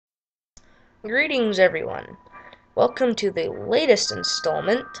Greetings, everyone. Welcome to the latest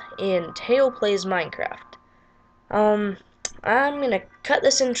installment in Tale Plays Minecraft. Um, I'm gonna cut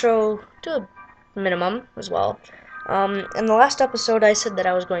this intro to a minimum as well. In the last episode, I said that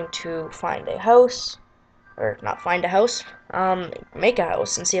I was going to find a house, or not find a house, make a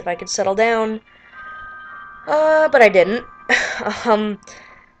house and see if I could settle down. But I didn't. um,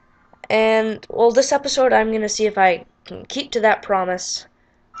 well, this episode, I'm gonna see if I can keep to that promise.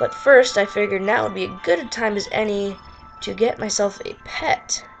 But first, I figured now would be a good time as any to get myself a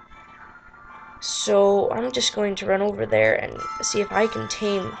pet. So I'm just going to run over there and see if I can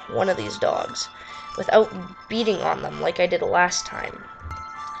tame one of these dogs without beating on them like I did last time.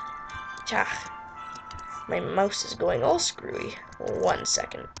 Chah, my mouse is going all screwy. 1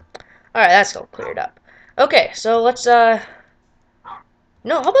 second. Alright, that's all cleared up. Okay, so let's, no,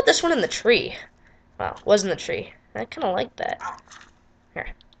 how about this one in the tree? Well, it was in the tree. I kind of like that. Here,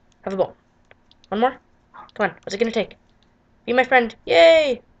 have a bone. One more? Come on, what's it gonna take? Be my friend.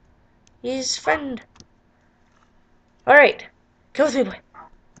 Yay! He's friend. Alright, come with me, boy.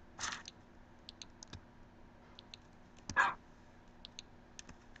 Come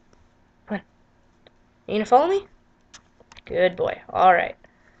on. You gonna follow me? Good boy. Alright.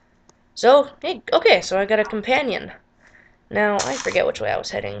 So, hey, okay, so I got a companion. Now, I forget which way I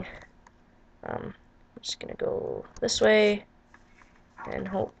was heading. I'm just gonna go this way and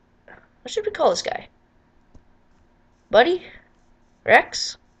hope. What should we call this guy? Buddy?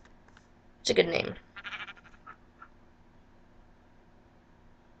 Rex? It's a good name.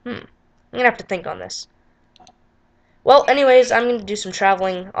 I'm gonna have to think on this. Well, anyways, I'm gonna do some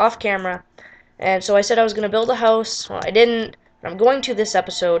traveling off camera. And so I said I was gonna build a house. Well, I didn't. I'm going to this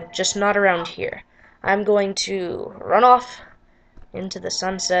episode, just not around here. I'm going to run off into the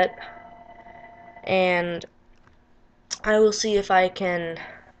sunset, and I will see if I can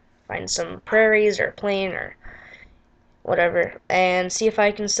find some prairies or a plain or whatever, and see if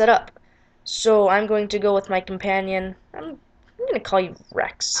I can set up. So I'm going to go with my companion. I'm going to call you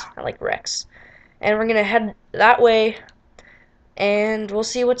Rex. I like Rex. And we're going to head that way, and we'll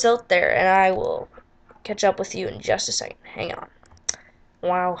see what's out there, and I will catch up with you in just a second. Hang on.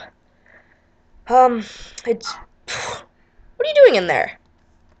 Wow. It's... What are you doing in there?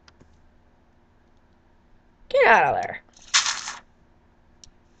 Get out of there.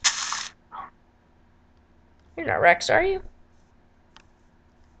 You're not Rex, are you?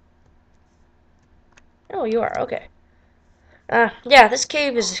 Oh, you are. Okay. Yeah, this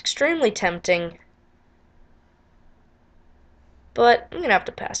cave is extremely tempting, but I'm gonna have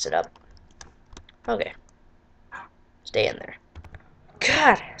to pass it up. Okay. Stay in there.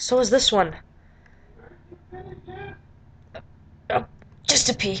 God, so is this one. Oh, just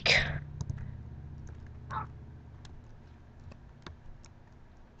a peek.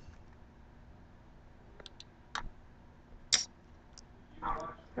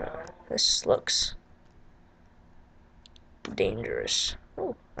 This looks dangerous.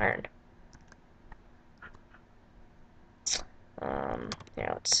 Oh, iron.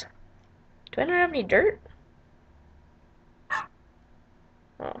 Yeah, let's... Do I not have any dirt?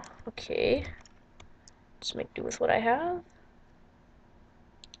 Oh, okay. Let's make do with what I have.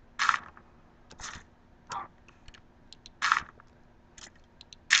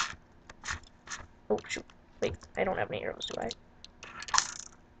 Oh, shoot. Wait, I don't have any arrows, do I?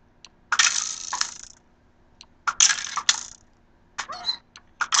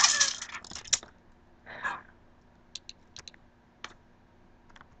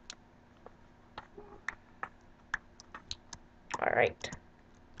 Alright.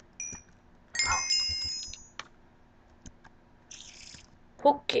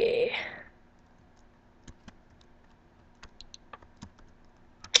 Okay.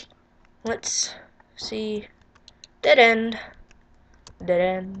 Let's see. Dead end. Dead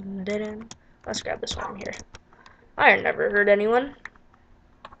end, dead end. Let's grab this one here. Iron never hurt anyone.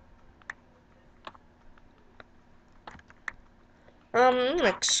 I'm gonna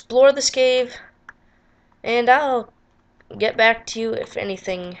explore this cave, and I'll get back to you if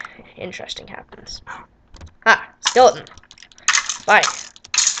anything interesting happens. Ah, skeleton. Bye.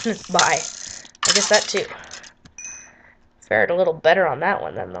 Bye. I guess that too. Fared a little better on that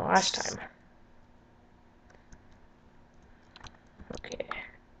one than the last time. Okay.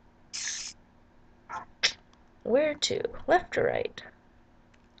 Where to? Left or right?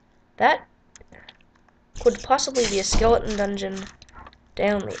 That could possibly be a skeleton dungeon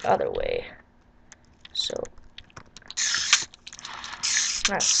down the other way. So,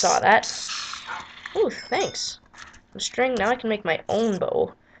 I saw that. Ooh, thanks. Some string. Now I can make my own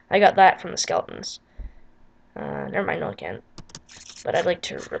bow. I got that from the skeletons. Never mind, no I can't. But I'd like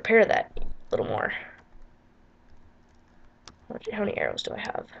to repair that little more. How many arrows do I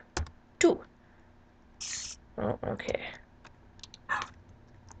have? 2. Oh, okay. I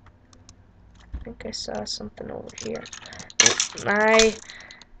think I saw something over here. My...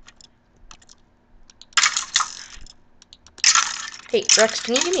 Hey, Rex,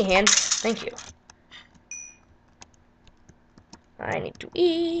 can you give me a hand? Thank you. I need to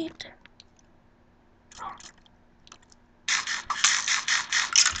eat.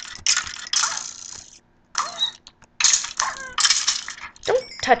 Don't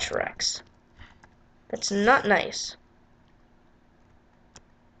touch Rex. That's not nice.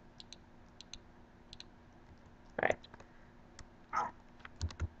 Alright.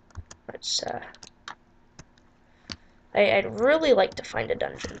 Let's, I'd really like to find a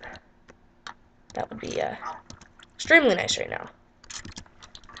dungeon. That would be, extremely nice right now.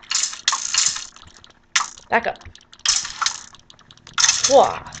 Back up.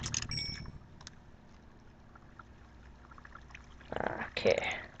 Whoa.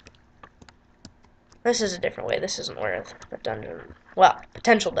 Okay. This is a different way. This isn't where the dungeon, well,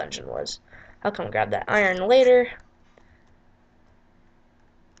 potential dungeon was. I'll come grab that iron later.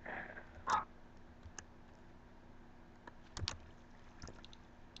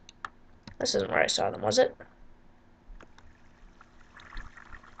 This isn't where I saw them, was it?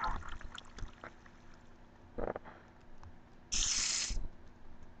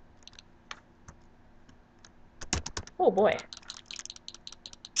 Oh boy. What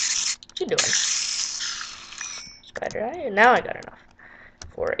you doing? Spider eye? Now I got enough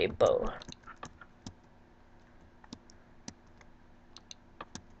for a bow.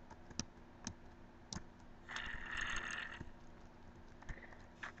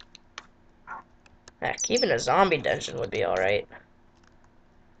 Heck, even a zombie dungeon would be alright.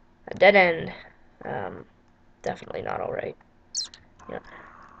 A dead end, definitely not alright. Yeah.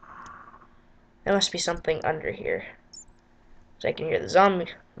 There must be something under here. So I can hear the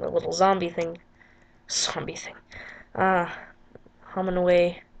little zombie thing. Humming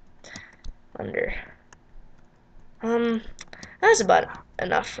away under. That's about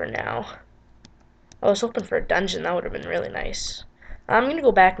enough for now. I was hoping for a dungeon. That would have been really nice. I'm gonna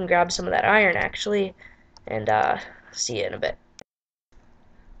go back and grab some of that iron actually, and see you in a bit.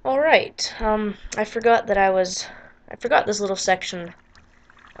 Alright, I forgot this little section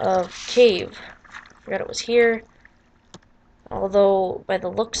of cave. I forgot it was here. Although, by the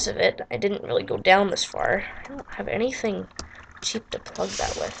looks of it, I didn't really go down this far. I don't have anything cheap to plug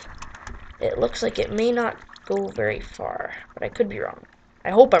that with. It looks like it may not go very far, but I could be wrong.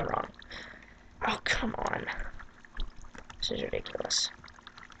 I hope I'm wrong. Oh, come on. This is ridiculous.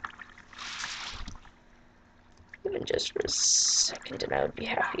 Even just for a second, and I would be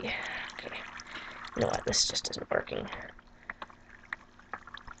happy. Okay. You know what? This just isn't working.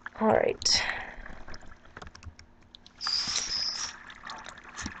 Alright.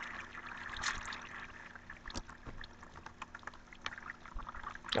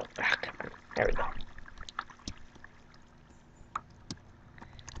 Oh, come on. There we go.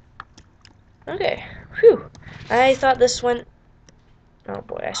 Okay. Whew. I thought this went... Oh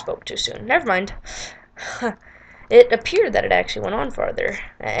boy, I spoke too soon. Never mind. It appeared that it actually went on farther,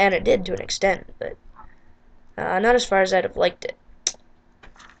 and it did to an extent, but not as far as I'd have liked it.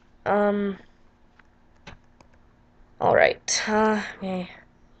 Alright. Okay.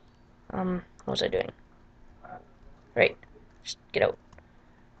 What was I doing? Right. Just get out.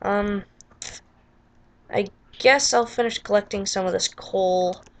 I guess I'll finish collecting some of this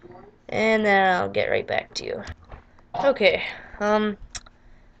coal, and then I'll get right back to you. Okay, I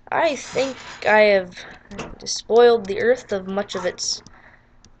think I have despoiled the earth of much of its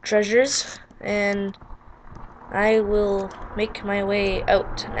treasures, and I will make my way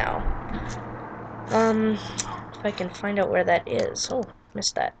out now. If I can find out where that is. Oh,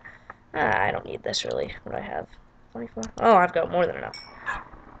 missed that. I don't need this really. What do I have? 24? Oh, I've got more than enough.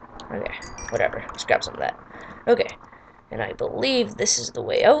 Okay, whatever. Let's grab some of that. Okay, and I believe this is the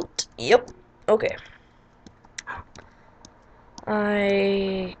way out. Yep. Okay.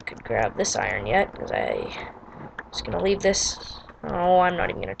 I could grab this iron yet, because I'm just going to leave this. Oh, I'm not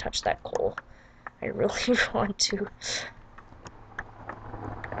even going to touch that coal. I really want to.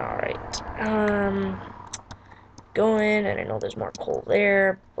 Alright. Go in, and I know there's more coal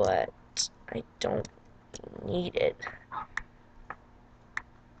there, but I don't need it.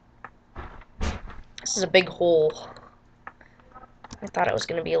 This is a big hole. I thought it was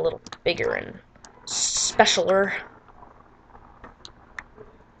going to be a little bigger and specialer.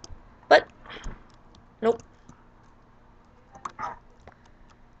 But, nope.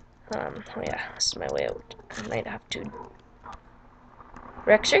 Oh yeah, this is my way out. I might have to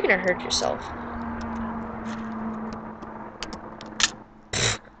Rex, you're gonna hurt yourself.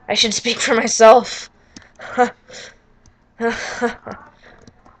 I should speak for myself. I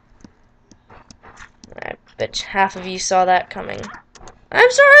bet half of you saw that coming.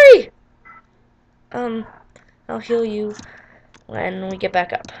 I'm sorry! I'll heal you when we get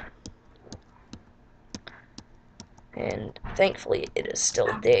back up. And thankfully it is still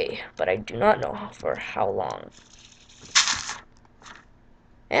day, but I do not know for how long.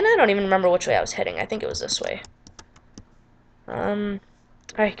 And I don't even remember which way I was heading. I think it was this way.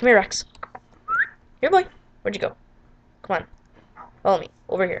 Alright, come here, Rex. Here, boy. Where'd you go? Come on. Follow me.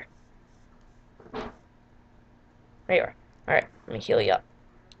 Over here. There you are. Alright, let me heal you up.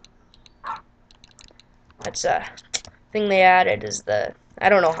 That's thing they added is I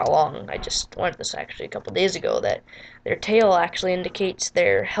don't know how long, I just learned this actually a couple days ago, that their tail actually indicates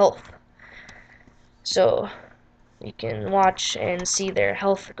their health. So you can watch and see their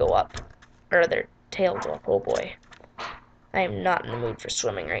health go up, or their tail go up. Oh boy. I am not in the mood for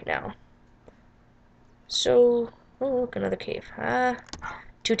swimming right now. So, oh look, another cave.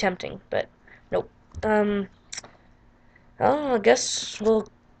 Too tempting, but nope. Well, I guess we'll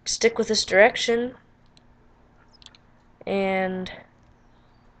stick with this direction. And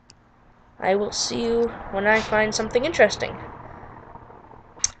I will see you when I find something interesting.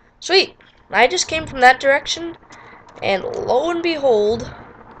 Sweet! I just came from that direction, and lo and behold,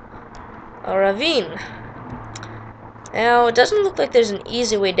 a ravine. Now, it doesn't look like there's an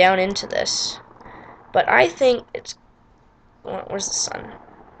easy way down into this, but I think it's... where's the sun?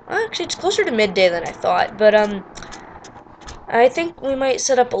 Well, actually, it's closer to midday than I thought, but, I think we might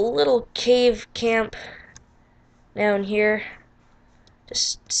set up a little cave camp down here.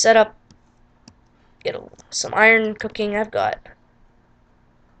 Just set up, get some iron cooking. I've got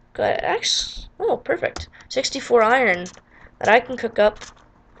actually, oh, perfect, 64 iron that I can cook up,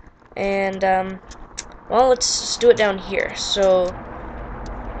 and well, let's just do it down here. So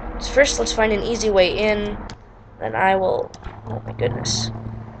first, let's find an easy way in. Then I will. Oh my goodness.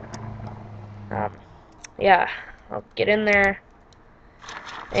 Yeah, I'll get in there,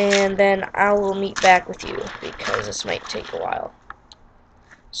 and then I will meet back with you because this might take a while.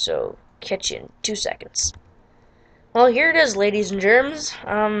 So catch you in 2 seconds. Well, here it is, ladies and germs.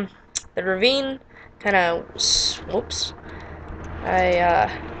 The ravine kind of, whoops. I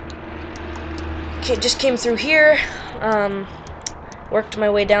just came through here. Worked my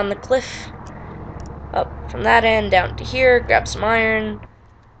way down the cliff, up from that end down to here. Grabbed some iron,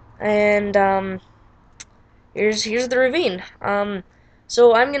 and here's the ravine.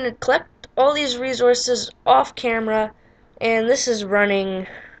 So I'm gonna collect all these resources off camera, and this is running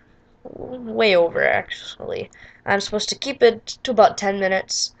way over actually. I'm supposed to keep it to about 10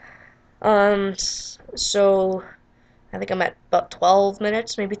 minutes. So I think I'm at about 12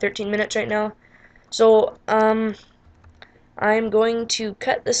 minutes, maybe 13 minutes right now. So I'm going to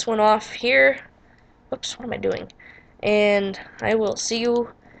cut this one off here. Whoops, what am I doing? And I will see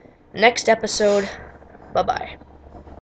you next episode. Bye-bye.